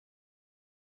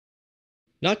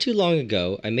Not too long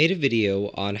ago, I made a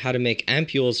video on how to make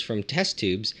ampoules from test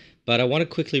tubes, but I want to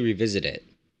quickly revisit it.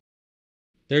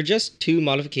 There are just two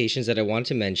modifications that I want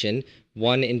to mention,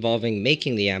 one involving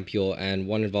making the ampoule and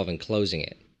one involving closing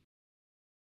it.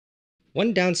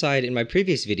 One downside in my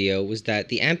previous video was that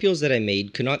the ampoules that I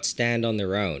made could not stand on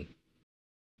their own.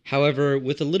 However,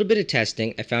 with a little bit of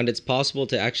testing, I found it's possible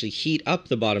to actually heat up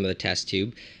the bottom of the test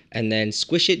tube and then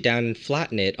squish it down and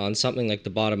flatten it on something like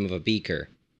the bottom of a beaker.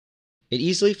 It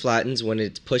easily flattens when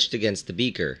it's pushed against the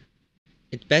beaker.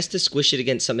 It's best to squish it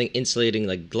against something insulating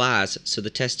like glass so the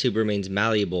test tube remains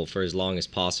malleable for as long as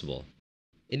possible.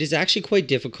 It is actually quite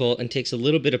difficult and takes a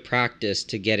little bit of practice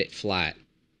to get it flat.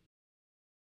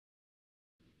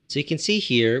 So you can see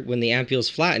here, when the ampoule is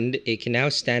flattened, it can now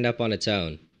stand up on its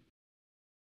own.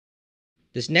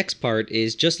 This next part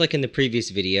is just like in the previous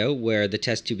video where the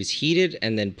test tube is heated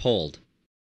and then pulled.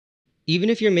 Even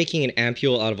if you're making an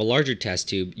ampoule out of a larger test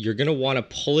tube, you're going to want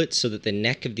to pull it so that the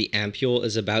neck of the ampoule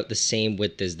is about the same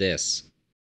width as this.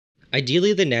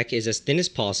 Ideally, the neck is as thin as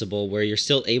possible where you're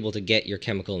still able to get your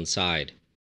chemical inside.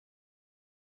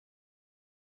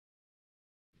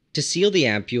 To seal the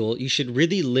ampoule, you should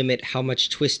really limit how much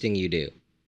twisting you do.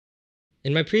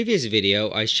 In my previous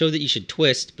video, I showed that you should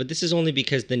twist, but this is only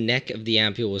because the neck of the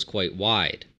ampoule was quite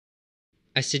wide.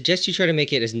 I suggest you try to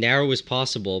make it as narrow as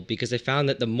possible because I found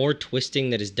that the more twisting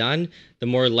that is done, the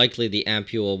more likely the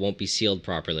ampoule won't be sealed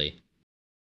properly.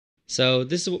 So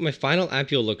this is what my final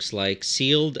ampoule looks like,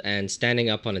 sealed and standing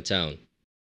up on its own.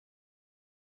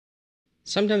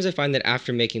 Sometimes I find that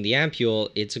after making the ampoule,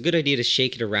 it's a good idea to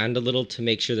shake it around a little to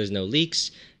make sure there's no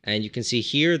leaks, and you can see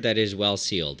here that it is well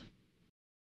sealed.